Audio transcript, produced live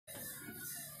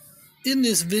In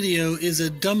this video is a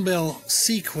dumbbell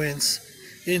sequence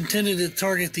intended to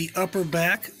target the upper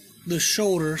back, the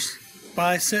shoulders,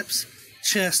 biceps,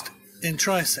 chest, and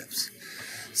triceps.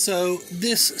 So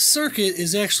this circuit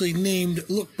is actually named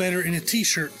Look Better in a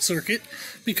T-shirt circuit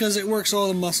because it works all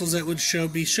the muscles that would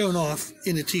be shown off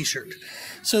in a t-shirt.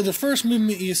 So the first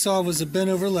movement you saw was a bent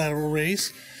over lateral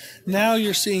raise. Now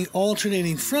you're seeing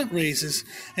alternating front raises,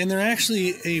 and they're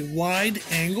actually a wide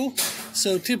angle.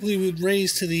 So typically we'd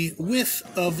raise to the width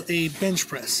of a bench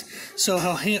press. So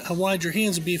how wide your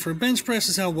hands would be for a bench press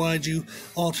is how wide you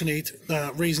alternate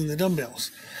raising the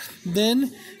dumbbells.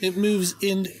 Then it moves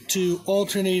into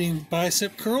alternating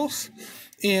bicep curls,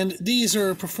 and these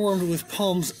are performed with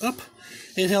palms up.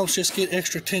 It helps just get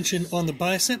extra tension on the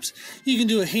biceps. You can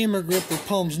do a hammer grip with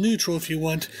palms neutral if you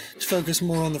want to focus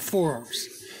more on the forearms.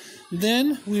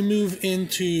 Then we move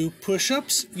into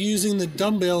push-ups using the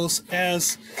dumbbells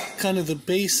as kind of the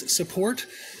base support.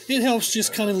 It helps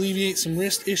just kind of alleviate some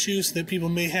wrist issues that people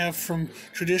may have from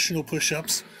traditional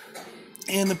push-ups.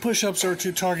 And the push-ups are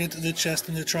to target the chest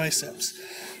and the triceps.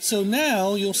 So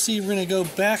now you'll see we're going to go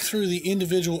back through the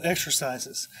individual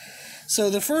exercises. So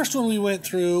the first one we went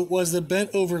through was the bent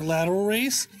over lateral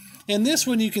raise. And this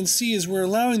one you can see is we're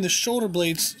allowing the shoulder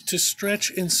blades to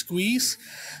stretch and squeeze.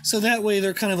 So that way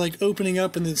they're kind of like opening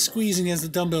up and then squeezing as the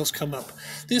dumbbells come up.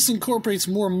 This incorporates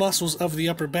more muscles of the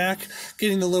upper back,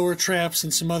 getting the lower traps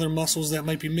and some other muscles that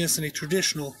might be missed in a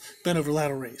traditional bent over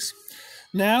lateral raise.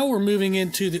 Now we're moving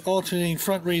into the alternating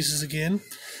front raises again.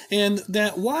 And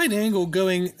that wide angle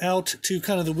going out to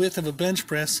kind of the width of a bench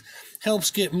press helps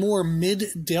get more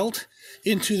mid-delt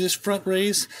into this front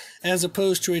raise, as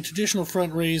opposed to a traditional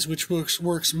front raise which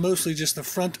works mostly just the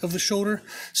front of the shoulder.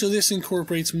 So this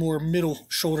incorporates more middle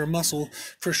shoulder muscle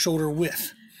for shoulder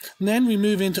width. And then we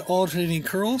move into alternating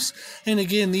curls, and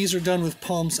again these are done with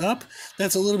palms up.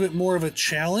 That's a little bit more of a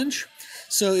challenge.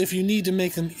 So if you need to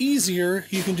make them easier,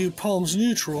 you can do palms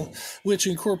neutral, which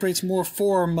incorporates more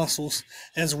forearm muscles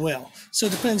as well. So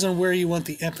it depends on where you want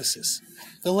the emphasis.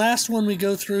 The last one we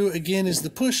go through again is the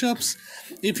push-ups.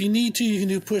 If you need to, you can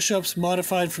do push-ups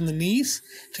modified from the knees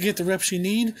to get the reps you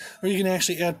need, or you can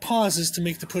actually add pauses to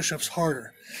make the push-ups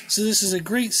harder. So this is a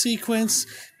great sequence.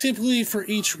 Typically for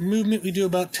each movement we do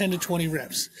about 10 to 20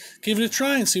 reps. Give it a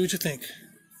try and see what you think.